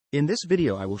In this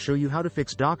video I will show you how to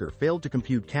fix Docker failed to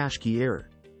compute cache key error.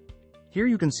 Here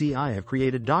you can see I have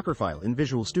created dockerfile in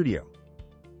Visual Studio.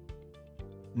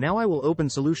 Now I will open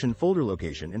solution folder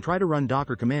location and try to run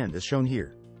docker command as shown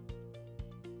here.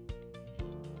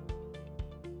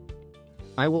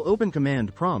 I will open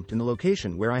command prompt in the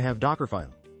location where I have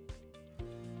dockerfile.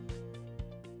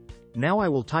 Now I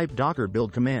will type docker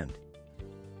build command.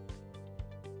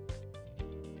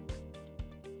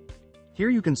 Here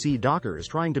you can see Docker is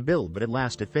trying to build, but at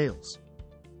last it fails.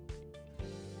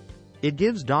 It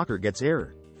gives Docker gets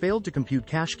error, failed to compute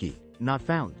cache key, not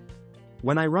found.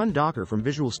 When I run Docker from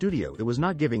Visual Studio it was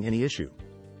not giving any issue.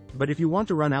 But if you want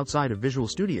to run outside of Visual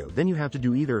Studio then you have to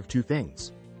do either of two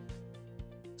things.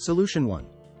 Solution 1.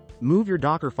 Move your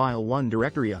dockerfile 1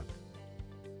 directory up.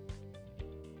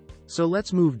 So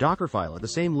let's move dockerfile at the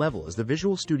same level as the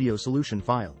Visual Studio solution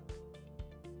file.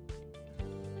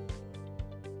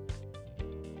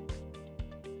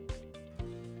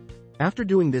 After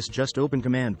doing this, just open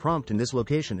command prompt in this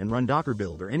location and run docker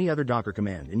build or any other docker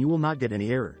command and you will not get any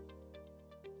error.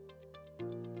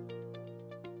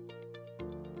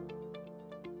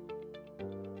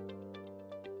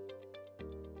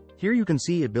 Here you can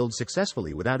see it builds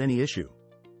successfully without any issue.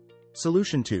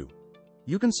 Solution 2.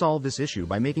 You can solve this issue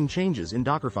by making changes in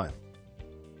dockerfile.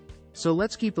 So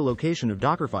let's keep the location of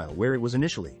dockerfile where it was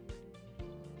initially.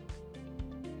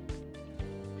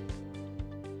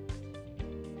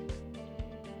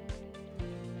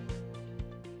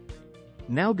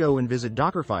 Now go and visit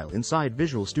dockerfile inside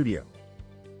Visual Studio.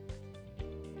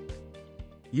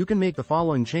 You can make the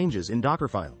following changes in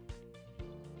dockerfile.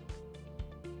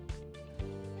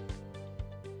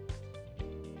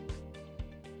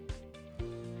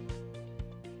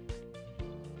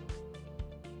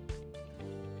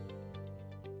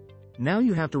 Now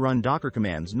you have to run docker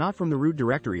commands not from the root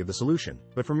directory of the solution,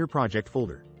 but from your project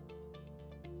folder.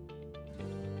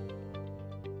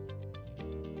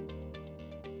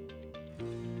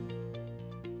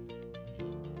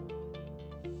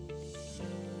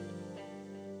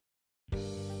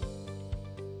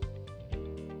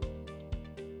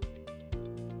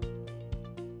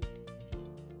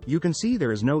 You can see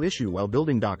there is no issue while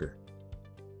building Docker.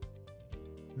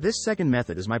 This second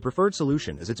method is my preferred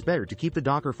solution as it's better to keep the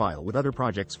Docker file with other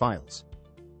projects' files.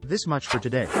 This much for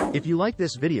today. If you like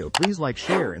this video please like,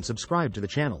 share and subscribe to the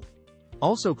channel.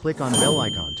 Also click on bell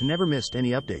icon to never miss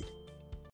any update.